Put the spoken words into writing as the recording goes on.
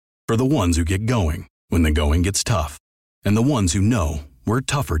For the ones who get going when the going gets tough. And the ones who know we're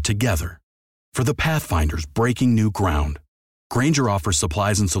tougher together. For the Pathfinders breaking new ground. Grainger offers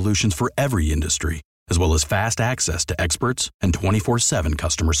supplies and solutions for every industry, as well as fast access to experts and 24/7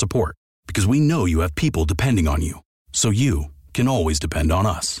 customer support. Because we know you have people depending on you. So you can always depend on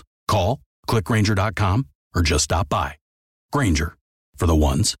us. Call, click Grainger.com, or just stop by. Grainger, for the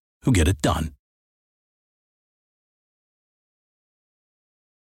ones who get it done.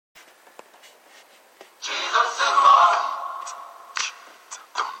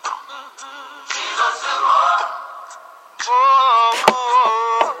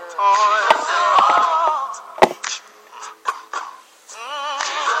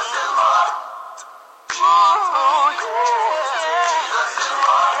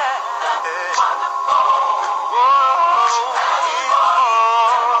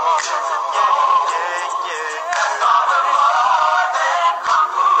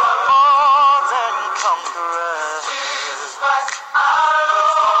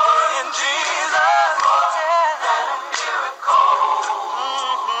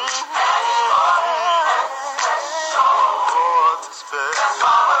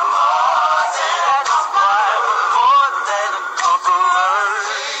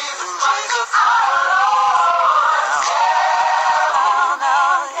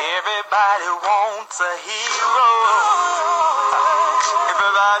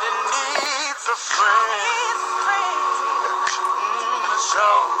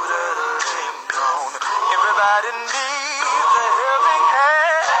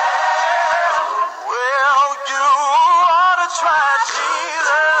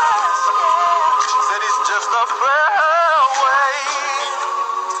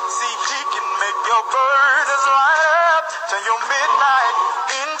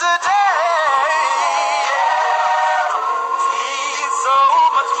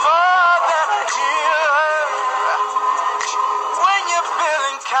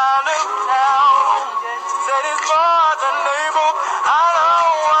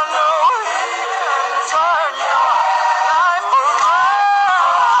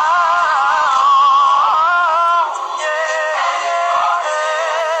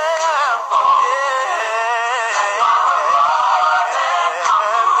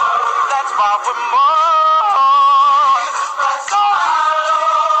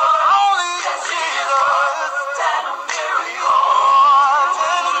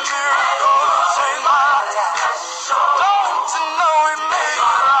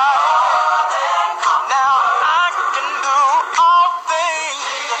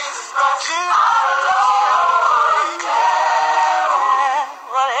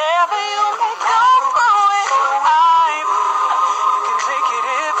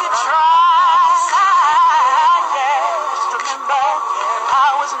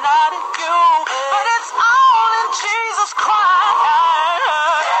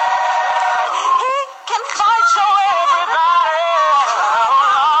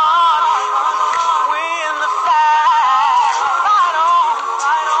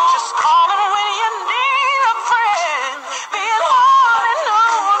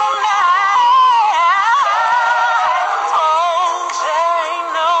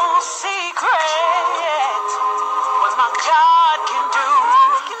 God can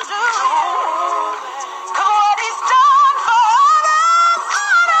do.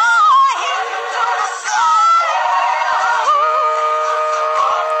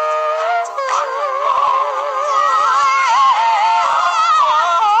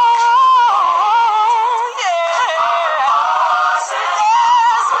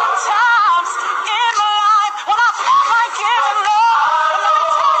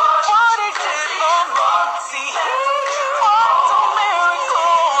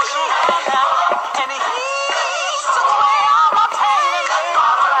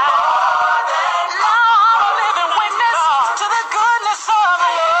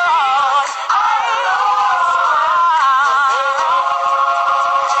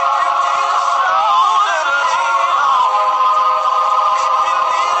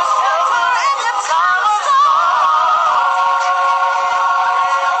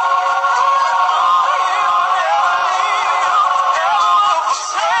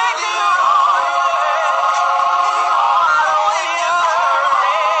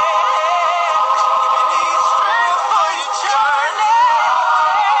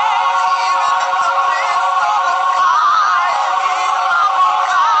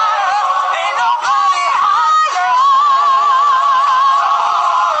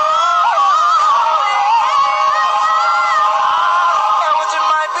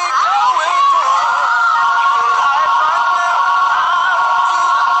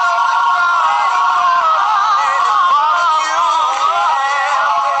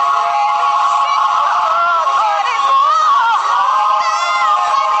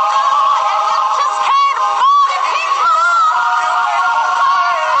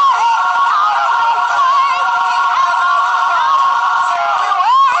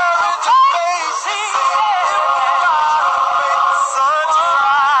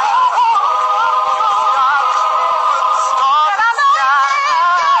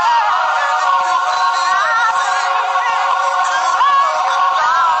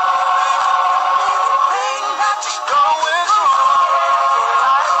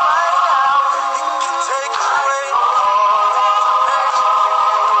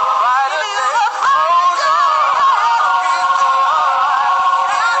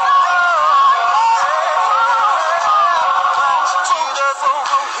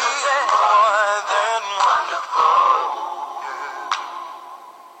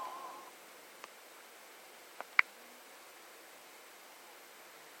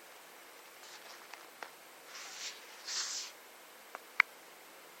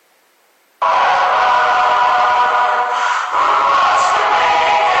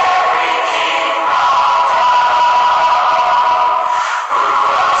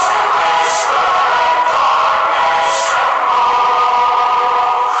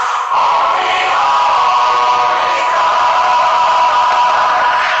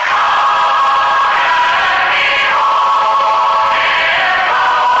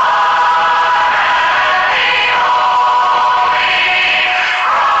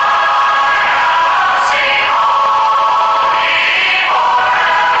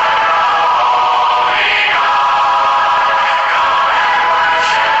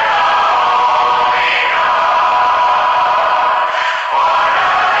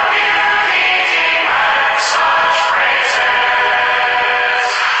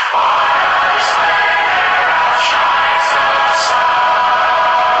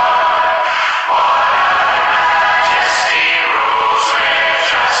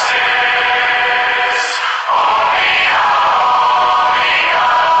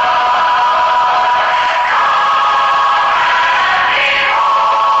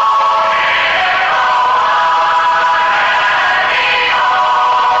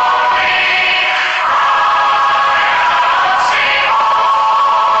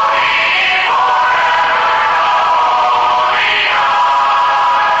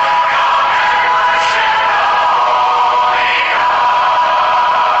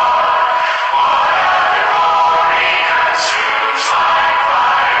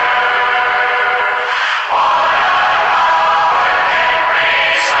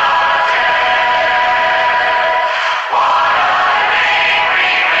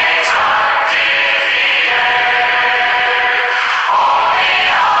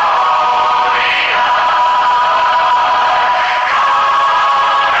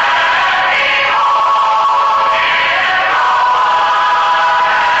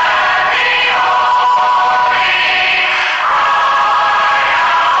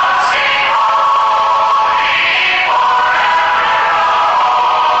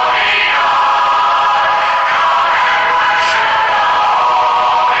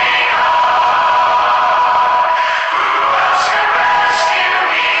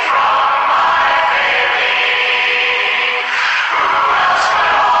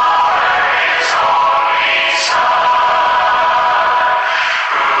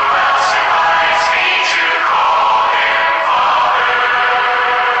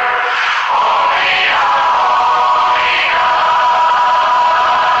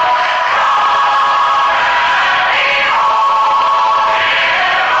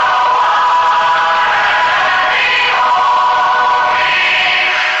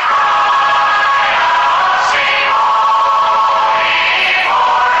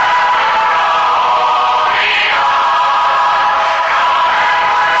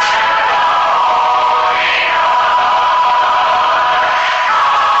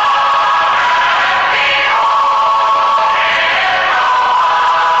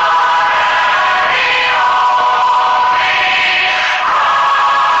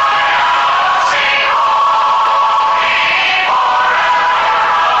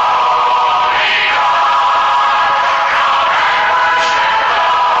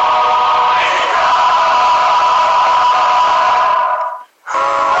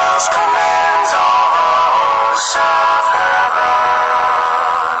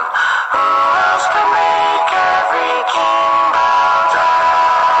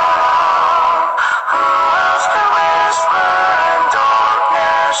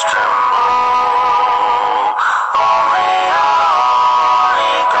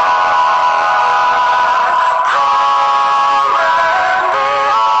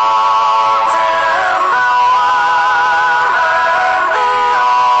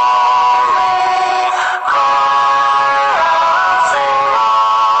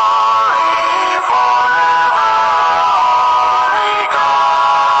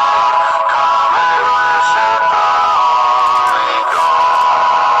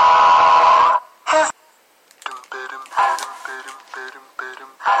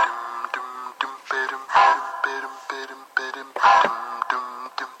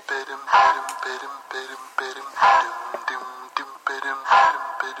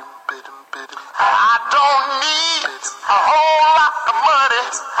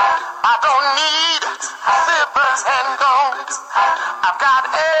 I don't need silver and gold. I've got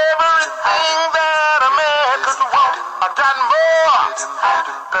everything that a man could want. I've got more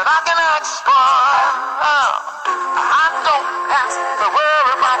than I can ask for. I don't have to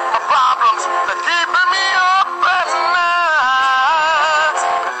worry about the problems that keeping me up at night.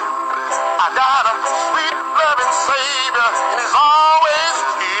 I got a sweet loving Savior, and He's always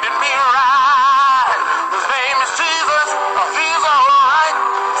treating me right. His name is Jesus. He's alright.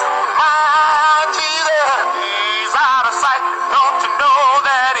 My Jesus, He's out of sight. Don't you know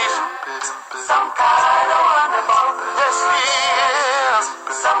that He's some kind of wonderful? Yes, He is.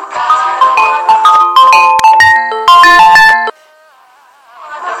 Some kind of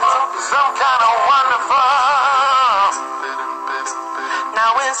some kind of wonderful.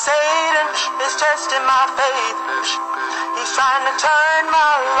 Now when Satan is testing my faith, he's trying to turn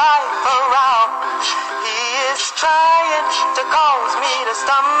my life around. He is trying to cause me to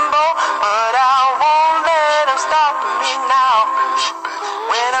stumble, but I won't let him stop me now.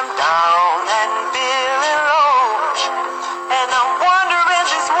 When I'm down and feeling low, and I'm wondering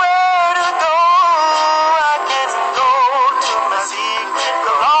just where to go, I can go to my secret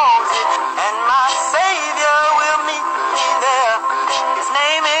closet, and my Savior will meet me there. His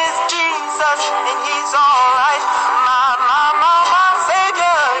name is Jesus, and He's alright. My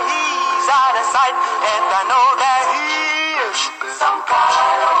Savior, He's out of sight, and I know that He is some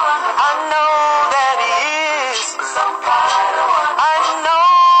kind of wonder. I know that He is some kind of wonder. I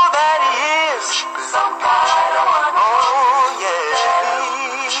know that He is some kind of wonder. Oh yeah, He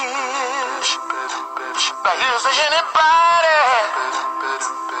is. Now here's anybody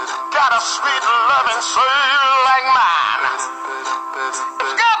got a sweet loving soul like mine.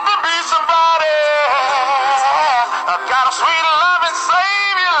 It's got to be somebody got a sweet loving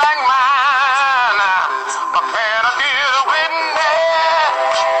Savior like mine. Can I get a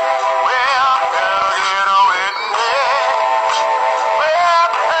witness? Well, can I get a witness? Well,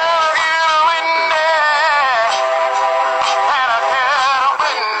 can I get a witness? Can I get a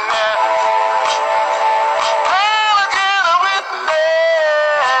witness? Can I get a witness?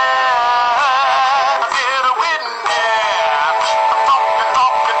 Get a witness.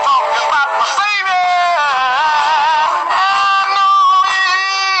 Talking about my Savior. I know He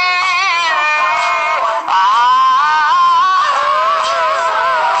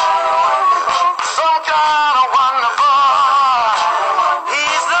some kind of wonderful.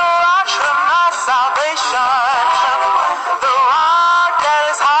 He's the rock of my salvation, the rock that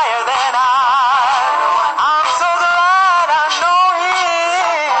is higher than I'm so glad I know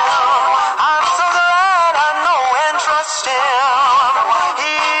Him. I'm so glad I know and trust Him.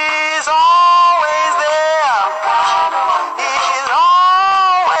 He's always there. He's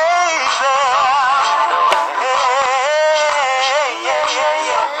always there. Hey, yeah, yeah,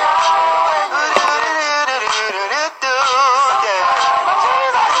 yeah.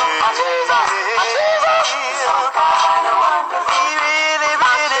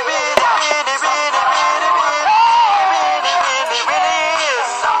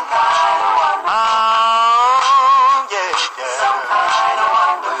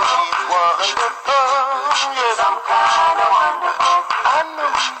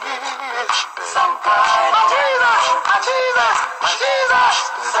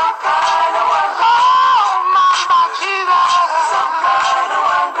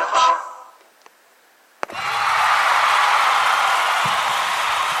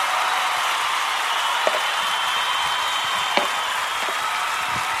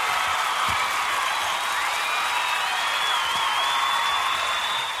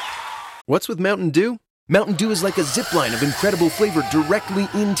 What's with Mountain Dew? Mountain Dew is like a zipline of incredible flavor directly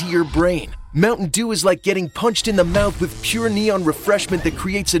into your brain. Mountain Dew is like getting punched in the mouth with pure neon refreshment that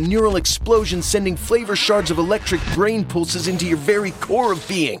creates a neural explosion, sending flavor shards of electric brain pulses into your very core of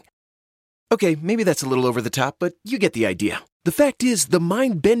being. Okay, maybe that's a little over the top, but you get the idea. The fact is, the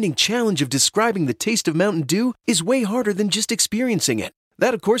mind-bending challenge of describing the taste of Mountain Dew is way harder than just experiencing it.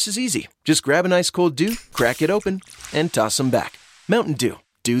 That, of course, is easy. Just grab an ice cold Dew, crack it open, and toss them back. Mountain Dew.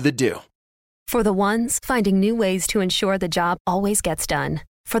 Do the Dew. For the ones finding new ways to ensure the job always gets done.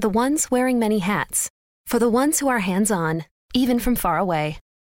 For the ones wearing many hats. For the ones who are hands-on, even from far away.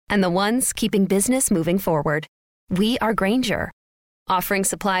 And the ones keeping business moving forward. We are Grainger, offering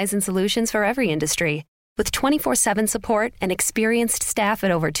supplies and solutions for every industry, with 24/7 support and experienced staff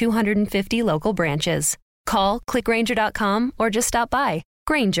at over 250 local branches. Call, clickgrainger.com, or just stop by.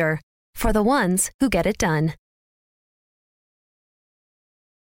 Grainger, for the ones who get it done.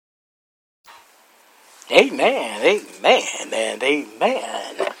 Amen, amen, and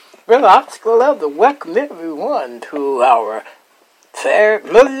amen. Brother, I'd love to welcome everyone to our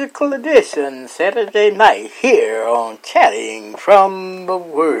Musical edition Saturday night here on Chatting from the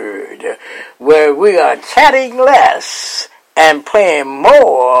Word, where we are chatting less and playing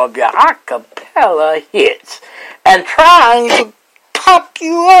more of your a cappella hits and trying to pop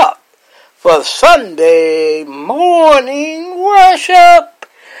you up for Sunday morning worship.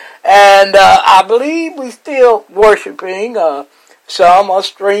 And I believe we still worshiping. Some are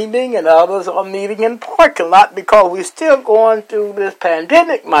streaming and others are meeting in parking lot because we're still going through this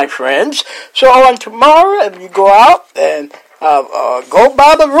pandemic, my friends. So on tomorrow, if you go out and go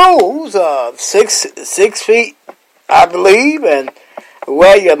by the rules, 6 feet, I believe, and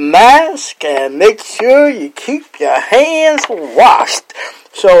wear your mask and make sure you keep your hands washed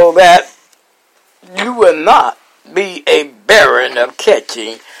so that you will not be a bearer of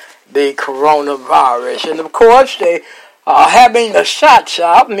catching the coronavirus. And of course, they having the shots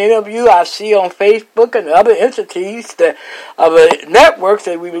out. Many of you I see on Facebook and other entities that of the networks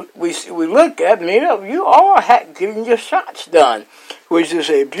that we look at. Many of you are getting your shots done, which is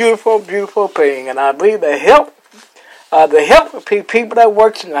a beautiful, beautiful thing. And I believe the help of people that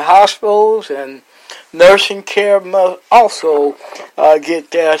works in the hospitals and nursing care must also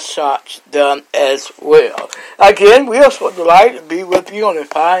get their shots done as well. Again, we are so delighted to be with you on a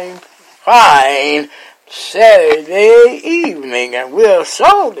fine Saturday evening, and we're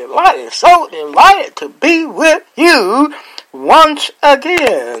so delighted to be with you once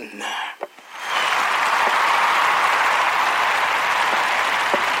again.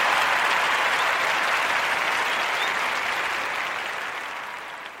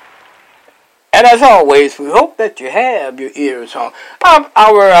 And as always, we hope that you have your ears on.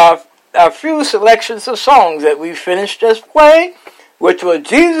 Our few selections of songs that we finished just playing, which were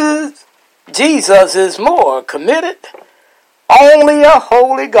Jesus is More Committed, Only a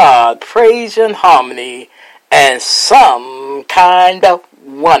Holy God, Praise and Harmony, and Some Kind of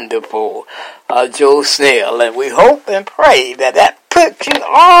Wonderful, Joe Snell. And we hope and pray that puts you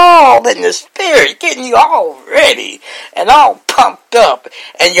all in the spirit, getting you all ready and all pumped up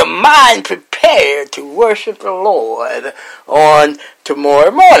and your mind prepared to worship the Lord on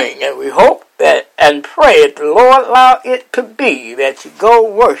tomorrow morning. And we hope that and pray that the Lord allow it to be that you go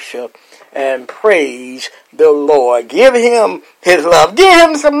worship and praise the Lord. Give him his love. Give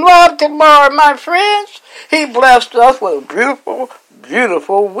him some love tomorrow, my friends. He blessed us with a beautiful,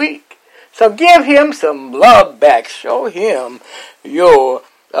 beautiful week. So give him some love back. Show him your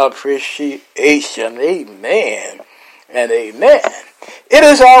appreciation. Amen and amen. It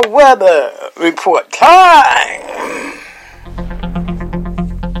is our weather report time.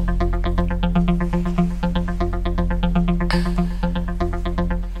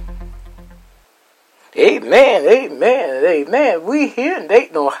 Amen, amen, amen. We here in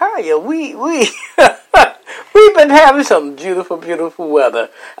Dayton, Ohio, we've been having some beautiful, beautiful weather.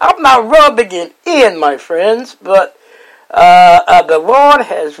 I'm not rubbing it in, my friends, but the Lord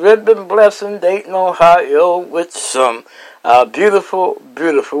has really been blessing Dayton, Ohio with some beautiful,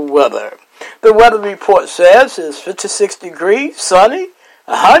 beautiful weather. The weather report says it's 56 degrees, sunny,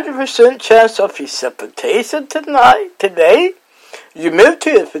 100% chance of precipitation today.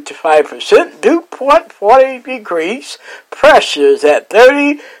 Humidity is 55%, dew point 40 degrees, pressure is at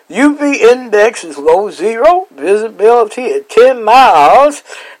 30, UV index is low 0, visibility is 10 miles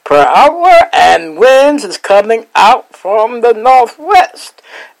per hour, and winds is coming out from the northwest,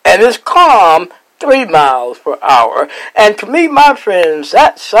 and it's calm 3 miles per hour. And to me, my friends,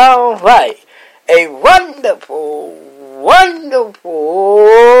 that sounds like a wonderful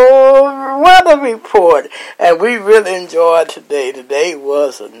weather report, and we really enjoyed today. Today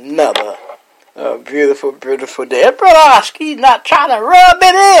was another beautiful, beautiful day. Brother Oski's not trying to rub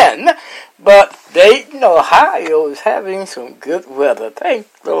it in, but Dayton, Ohio is having some good weather. Thank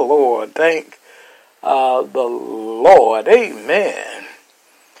the Lord. Thank the Lord. Amen.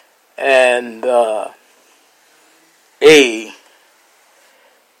 And amen.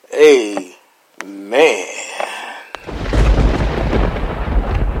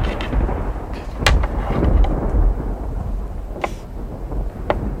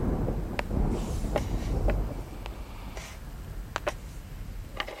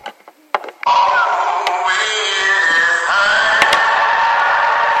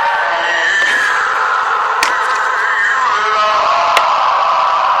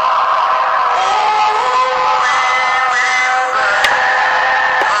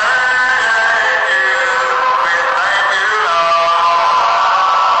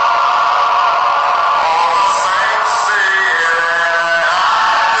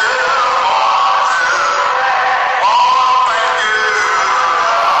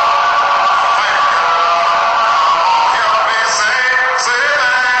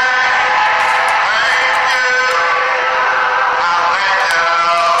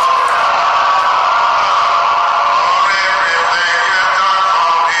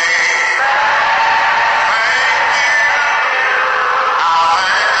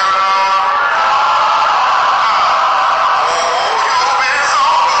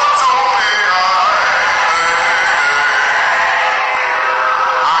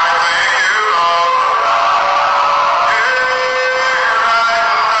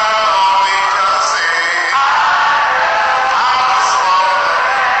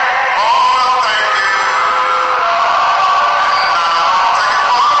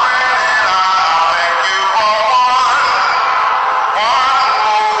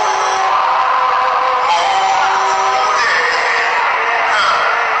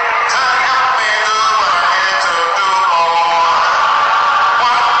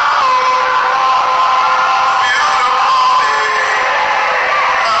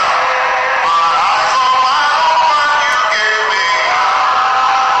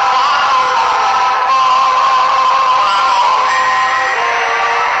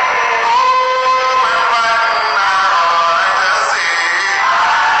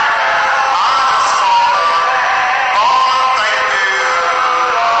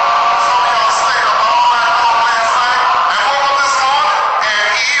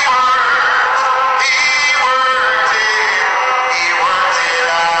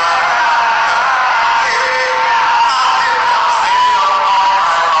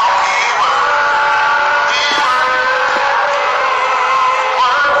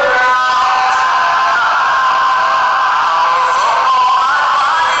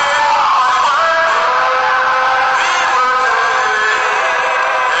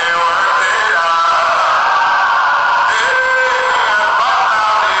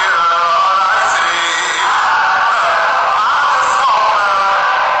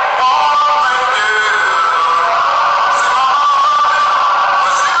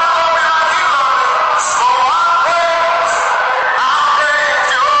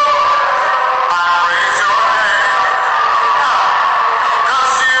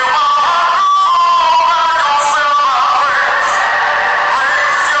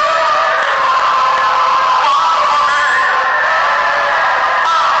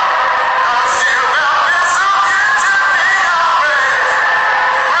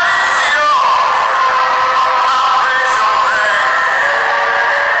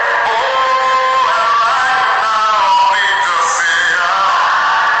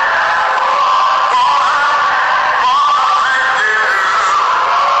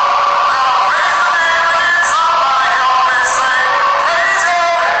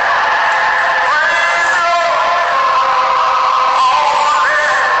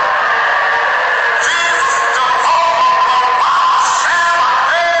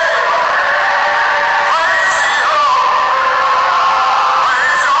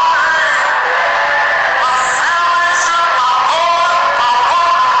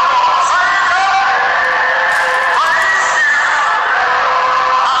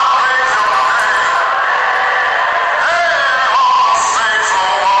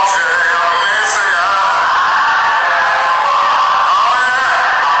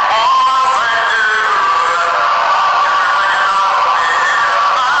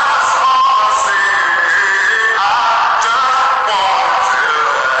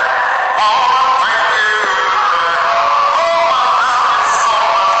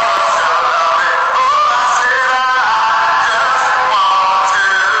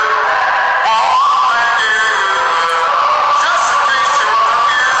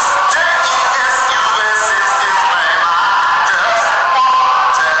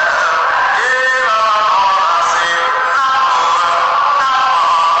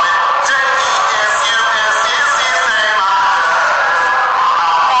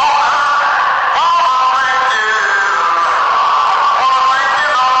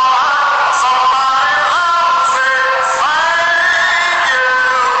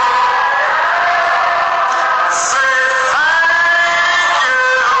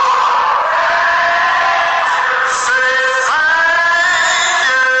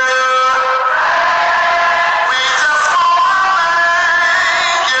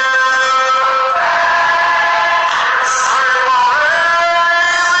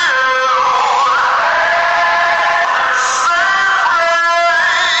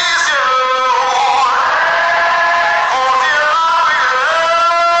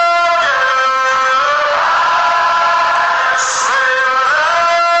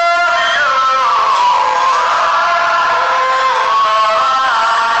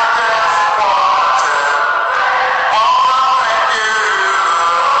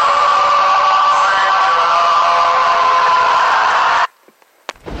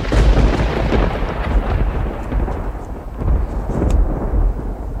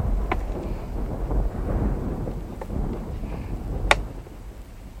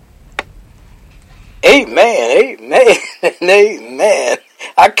 Amen, amen, and amen.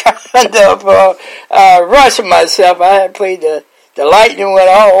 I kind of rushed myself. I had played the lightning went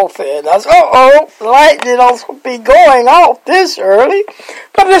off, and I said, the lightning also be going off this early.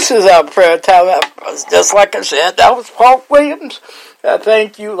 But this is our prayer time. Just like I said, that was Paul Williams.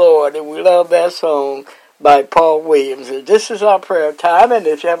 Thank you, Lord, and we love that song by Paul Williams. And this is our prayer time, and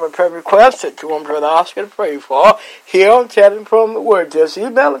if you have a prayer request that you want Brother Oscar to pray for, here on Chatting from the Word, just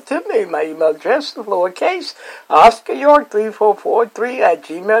email it to me. My email address is lowercase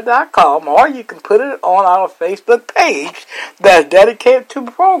OscarYork3443@gmail.com, or you can put it on our Facebook page that's dedicated to the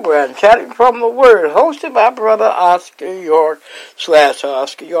program, Chatting from the Word, hosted by Brother Oscar York /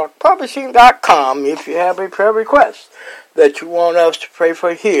 OscarYorkPublishing.com if you have a prayer request that you want us to pray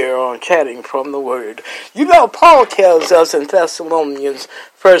for here on Chatting from the Word. You know, Paul tells us in 1 Thessalonians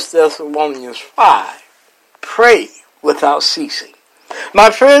 5, pray without ceasing. My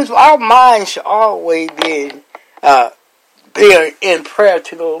friends, our minds should always be in prayer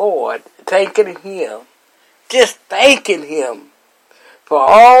to the Lord, thanking Him, just thanking Him for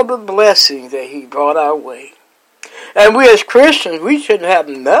all the blessings that He brought our way. And we as Christians, we shouldn't have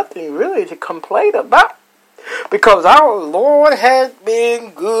nothing really to complain about, because our Lord has been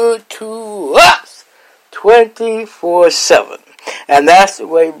good to us 24/7. And that's the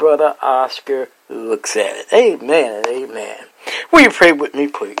way Brother Oscar looks at it. Amen and amen. Will you pray with me,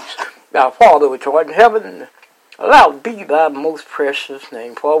 please? Now, Father, which art in heaven, allowed be thy most precious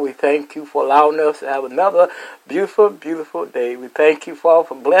name. Father, we thank you for allowing us to have another beautiful, beautiful day. We thank you, Father,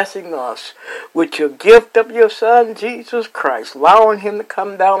 for blessing us with your gift of your Son, Jesus Christ, allowing him to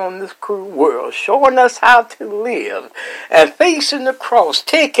come down on this cruel world, showing us how to live, and facing the cross,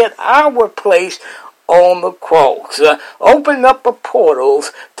 taking our place on the cross, opening up the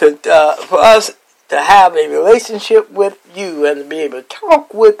portals to for us to have a relationship with you and to be able to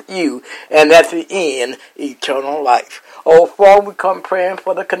talk with you, and at the end, eternal life. Oh, Father, we come praying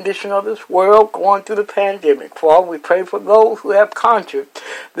for the condition of this world going through the pandemic. Father, we pray for those who have contracted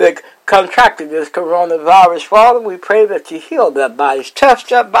this coronavirus. Father, we pray that you heal their bodies, touch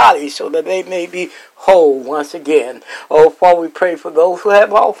their bodies so that they may be whole once again. Oh, Father, we pray for those who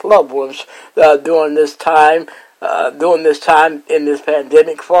have lost loved ones during this time in this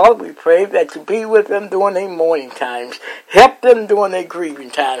pandemic. Father, we pray that you be with them during their mourning times. Help them during their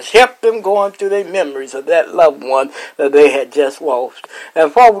grieving times. Help them going through their memories of that loved one that they had just lost.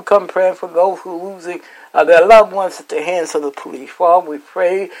 And Father, we come praying for those who are losing their loved ones at the hands of the police. Father, we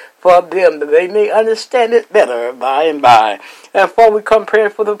pray for them that they may understand it better by and by. And Father, we come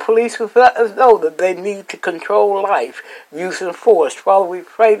praying for the police who let us know that they need to control life using force. Father, we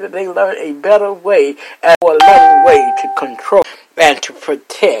pray that they learn a better way and a loving way to control and to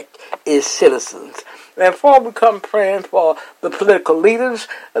protect its citizens. And Father, we come praying for the political leaders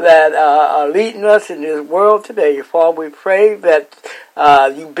that are leading us in this world today. Father, we pray that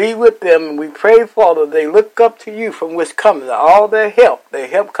you be with them, and we pray, Father, they look up to you from which comes all their help. Their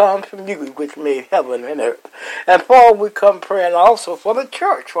help comes from you, which made heaven and earth. And Father, we come praying also for the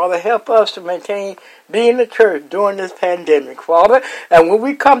church. Father, help us to maintain being the church during this pandemic, Father. And when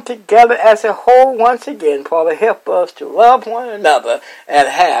we come together as a whole once again, Father, help us to love one another and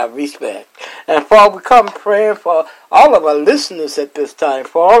have respect. And Father, we come praying for all of our listeners at this time.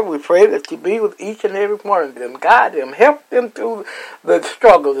 Father, we pray that you be with each and every one of them. Guide them. Help them through the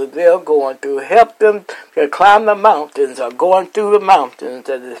struggles that they're going through. Help them to climb the mountains or going through the mountains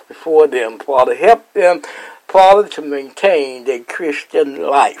that is before them. Father, help them, Father, to maintain their Christian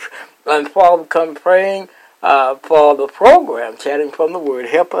life. And Father, come praying for the program, Chatting from the Word.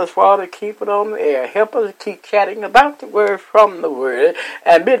 Help us, Father, to keep it on the air. Help us to keep chatting about the Word from the Word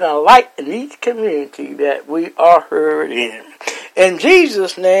and being a light in each community that we are heard in. In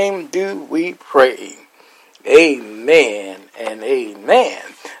Jesus' name do we pray. Amen and amen.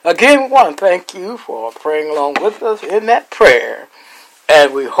 Again, we want to thank you for praying along with us in that prayer.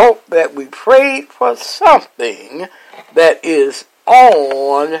 And we hope that we prayed for something that is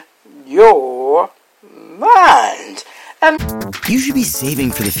on your mind. And you should be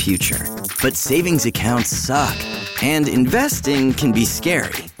saving for the future, but savings accounts suck, and investing can be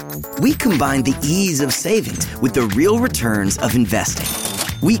scary. We combine the ease of savings with the real returns of investing.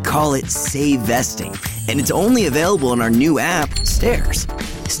 We call it SaveVesting, and it's only available in our new app, Stairs.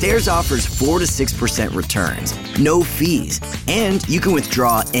 Stairs offers 4 to 6% returns, no fees, and you can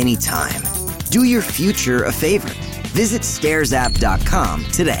withdraw anytime. Do your future a favor. Visit StairsApp.com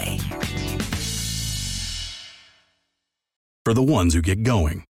today. For the ones who get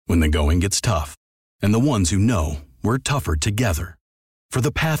going when the going gets tough, and the ones who know we're tougher together. For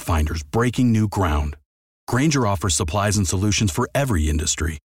the Pathfinders breaking new ground, Grainger offers supplies and solutions for every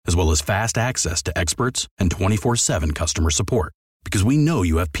industry, as well as fast access to experts and 24/7 customer support. Because we know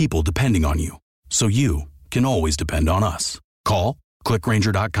you have people depending on you, so you can always depend on us. Call,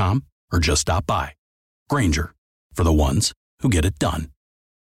 clickgrainger.com, or just stop by. Grainger, for the ones who get it done.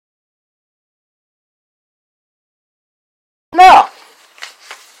 Now,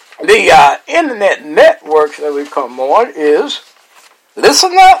 the internet networks that we come on is,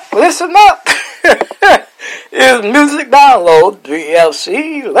 listen up, is Music Download,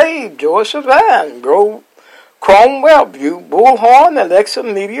 GLC, Lave, George Savan, Chrome WebView, Bullhorn, Alexa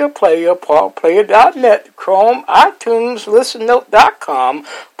Media Player, PaulPlayer.net, Chrome, iTunes, ListenNote.com,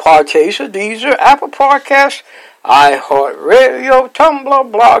 Podchaser, Deezer, Apple Podcasts, iHeartRadio,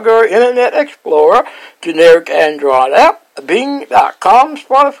 Tumblr, Blogger, Internet Explorer, generic Android app, Bing.com,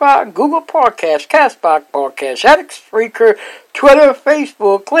 Spotify, Google Podcasts, Castbox Podcasts, Addict, Spreaker, Twitter,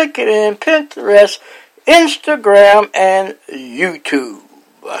 Facebook, LinkedIn, Pinterest, Instagram, and YouTube.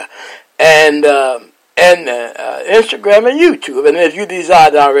 And Instagram and YouTube. And if you desire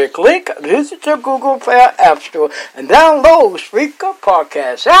a direct link, visit your Google Play App Store and download Spreaker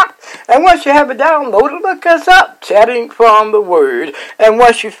Podcast app. And once you have it downloaded, look us up, Chatting from the Word. And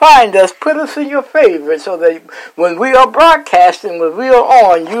once you find us, put us in your favorites so that when we are broadcasting, when we are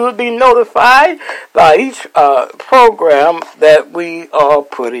on, you will be notified by each program that we are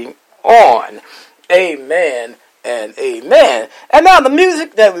putting on. Amen and amen. And now the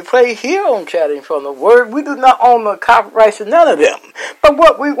music that we play here on Chatting from the Word, we do not own the copyrights to none of them. But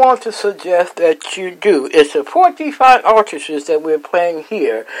what we want to suggest that you do is support these fine artists that we're playing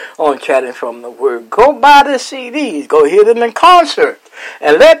here on Chatting from the Word. Go buy the CDs, go hear them in concert,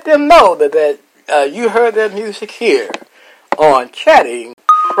 and let them know that you heard their music here on Chatting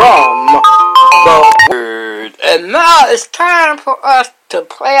from the Word. And now it's time for us to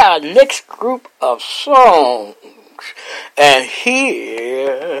play our next group of songs. And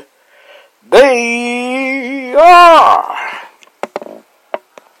here they are.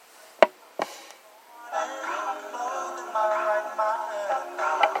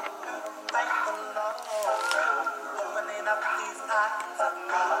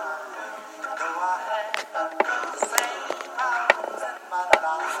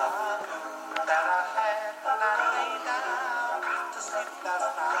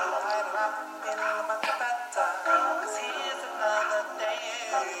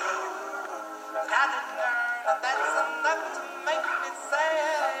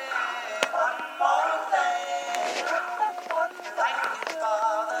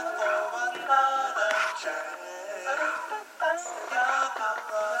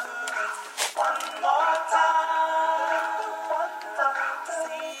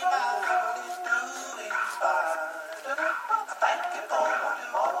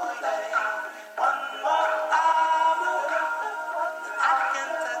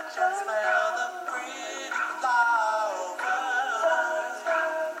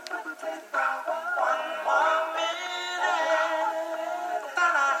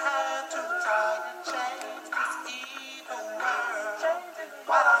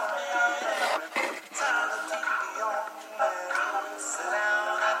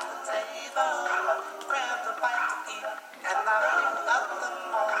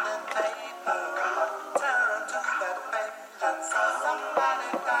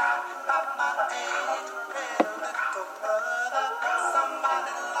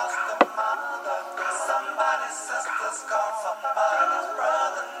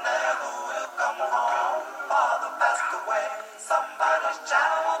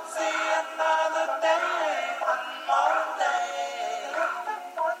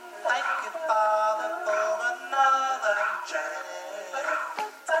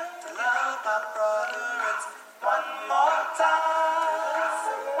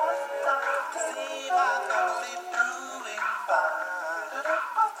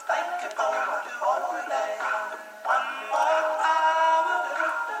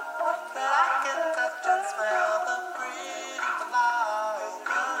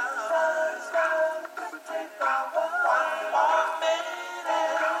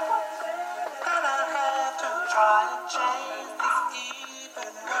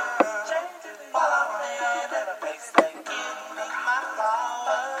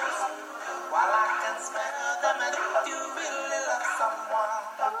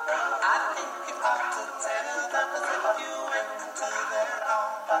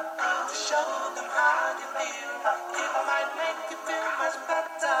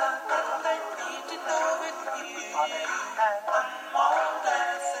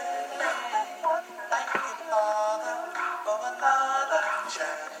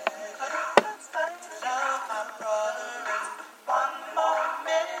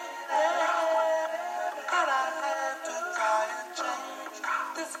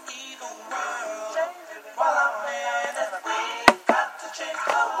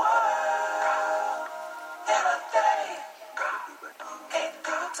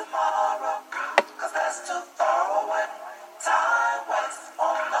 tomorrow, 'cause that's too far away. Time waits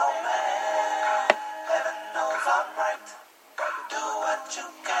for no man. Heaven knows I'm right. Do what you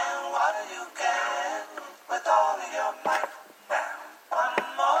can, what you can, with all of your might. One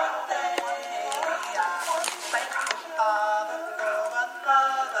more day, I thank you, Father, for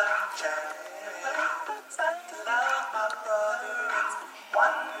another chance to love my brothers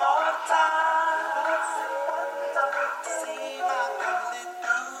one more time. See my family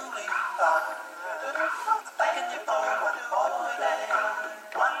doing fine. Thanking you for one more day,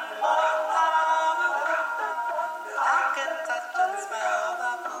 one more time. I can touch and smell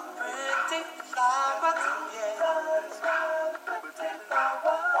the pretty flowers, yes.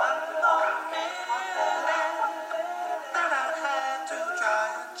 One more minute that I had to try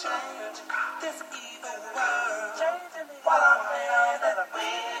and change this evil world. While I'm here, that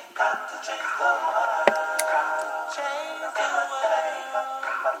we've got to change the world. Change the world.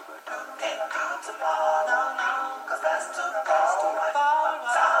 Can't do tomorrow, no, 'cause that's too far away.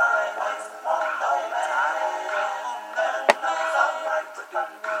 Time waits for no man. Heaven knows I'm right.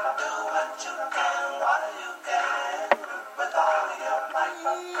 Do what you can, what you can, with all of your might.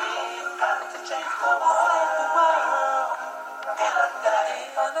 We've got to change the world. In a day,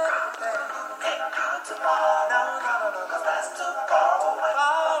 can't do tomorrow, 'cause that's too far away.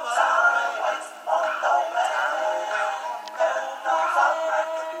 Time waits for no man. Heaven knows I'm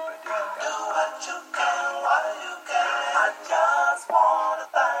right. Do what you can, what you can. I just wanna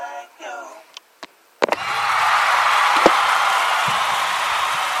thank you.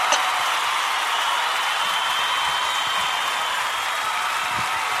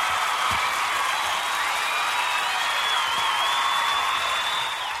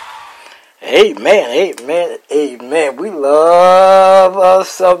 Amen, amen, amen. We love us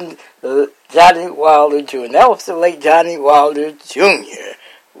some Johnny Wilder Jr. That was the late Johnny Wilder Jr.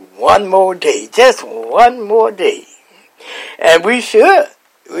 One more day, just one more day. And we should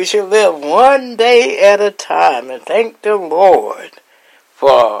live one day at a time and thank the Lord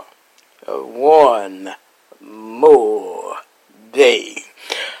for one more day.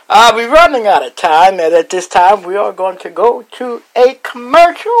 We're running out of time, and at this time we are going to go to a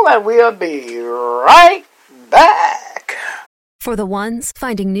commercial, and we'll be right back. For the ones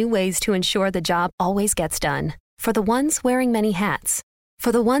finding new ways to ensure the job always gets done. For the ones wearing many hats.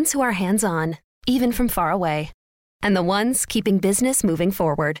 For the ones who are hands-on, even from far away. And the ones keeping business moving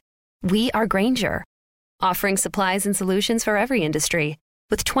forward. We are Grainger, offering supplies and solutions for every industry,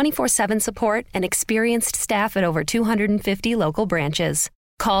 with 24/7 support and experienced staff at over 250 local branches.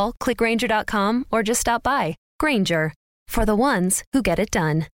 Call, clickgrainger.com, or just stop by. Grainger, for the ones who get it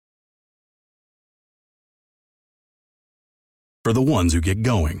done. For the ones who get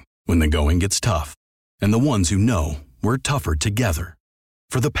going when the going gets tough. And the ones who know we're tougher together.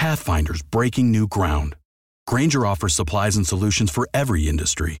 For the Pathfinders breaking new ground. Grainger offers supplies and solutions for every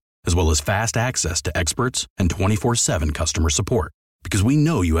industry, as well as fast access to experts and 24/7 customer support. Because we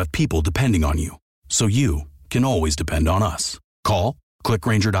know you have people depending on you, so you can always depend on us. Call,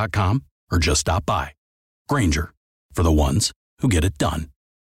 clickgrainger.com, or just stop by. Grainger, for the ones who get it done.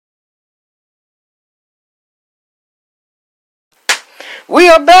 We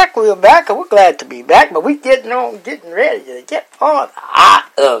are back, and we're glad to be back, but we're getting ready to get on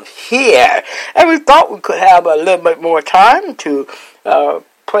out of here. And we thought we could have a little bit more time to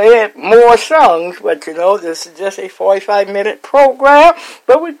play more songs, but you know, this is just a 45-minute program,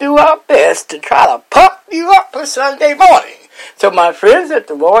 but we do our best to try to pump you up for Sunday morning. So my friends, that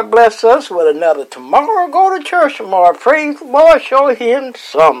the Lord bless us with another tomorrow. Go to church tomorrow. Praise the Lord. Show him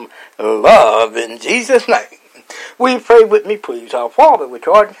some love in Jesus' name. We pray with me, please. Our Father, which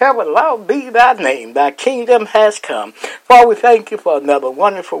art in heaven, hallowed be thy name. Thy kingdom has come. Father, we thank you for another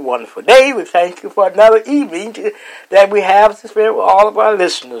wonderful, wonderful day. We thank you for another evening that we have to spend with all of our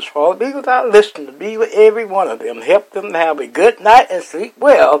listeners. Father, be with our listeners. Be with every one of them. Help them to have a good night and sleep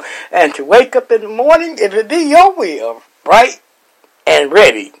well. And to wake up in the morning, if it be your will, bright and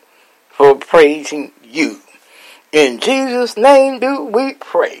ready for praising you. In Jesus' name do we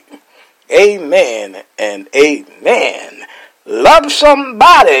pray. Amen and amen. Love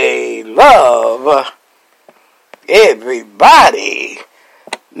somebody. Love everybody.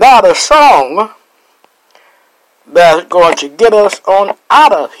 Now the song that's going to get us on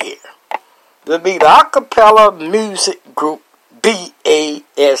out of here will be the a cappella music group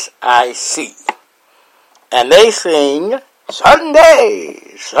BASIC. And they sing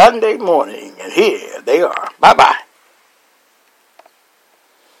Sunday morning. And here they are. Bye-bye.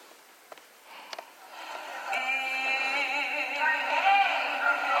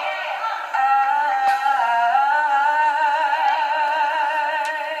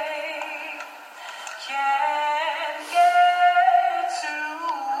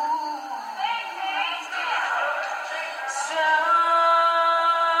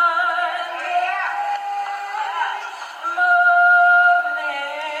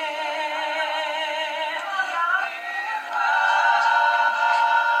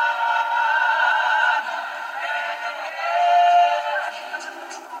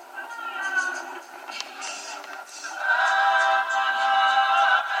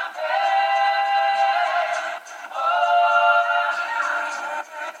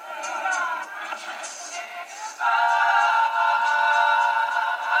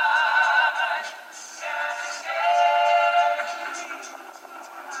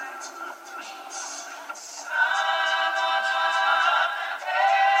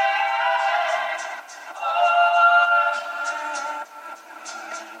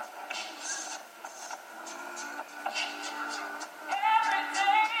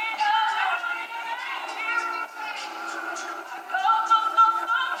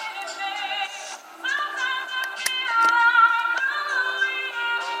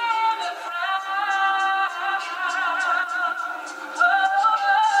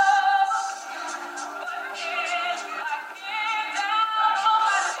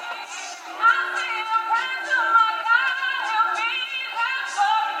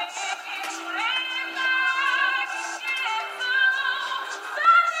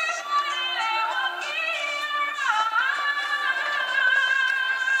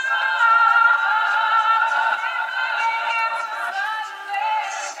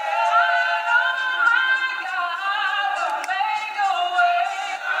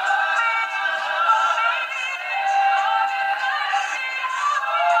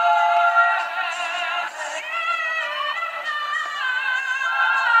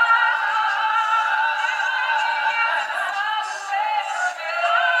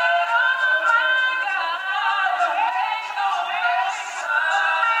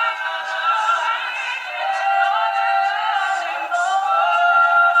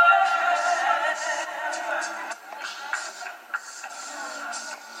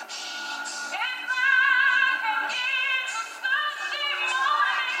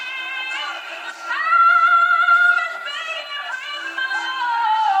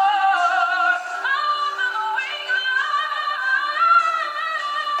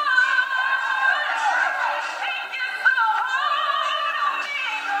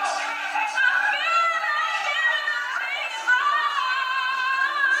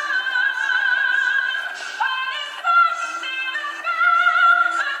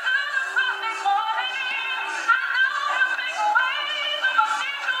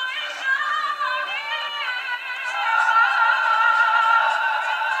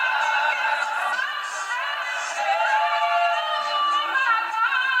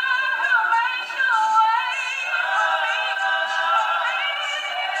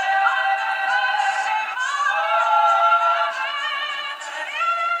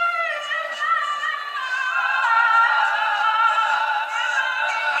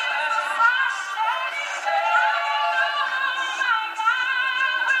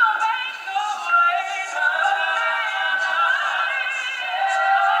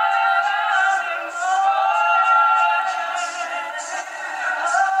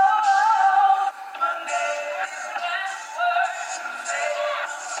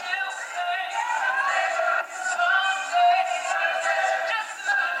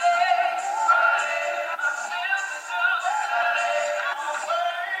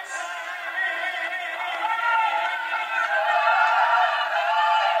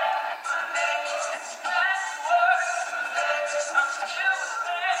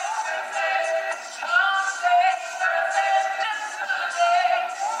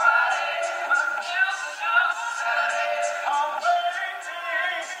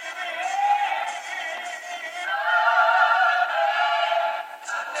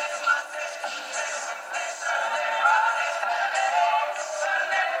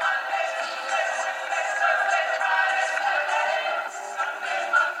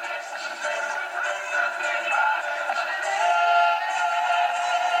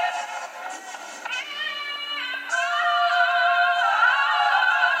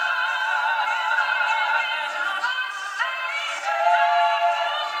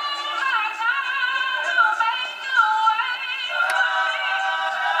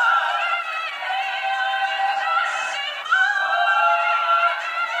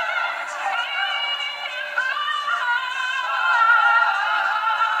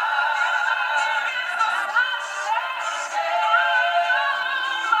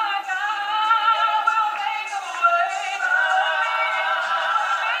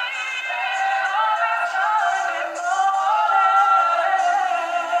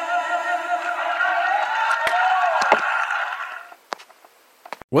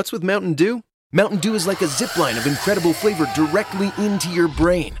 What's with Mountain Dew? Mountain Dew is like a zipline of incredible flavor directly into your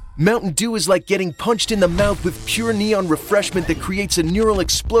brain. Mountain Dew is like getting punched in the mouth with pure neon refreshment that creates a neural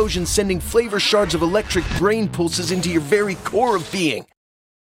explosion, sending flavor shards of electric brain pulses into your very core of being.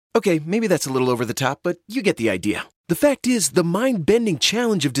 Okay, maybe that's a little over the top, but you get the idea. The fact is, the mind-bending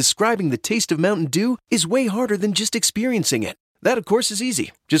challenge of describing the taste of Mountain Dew is way harder than just experiencing it. That, of course, is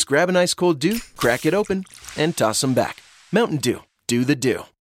easy. Just grab an ice cold Dew, crack it open, and toss them back. Mountain Dew. Do the Dew.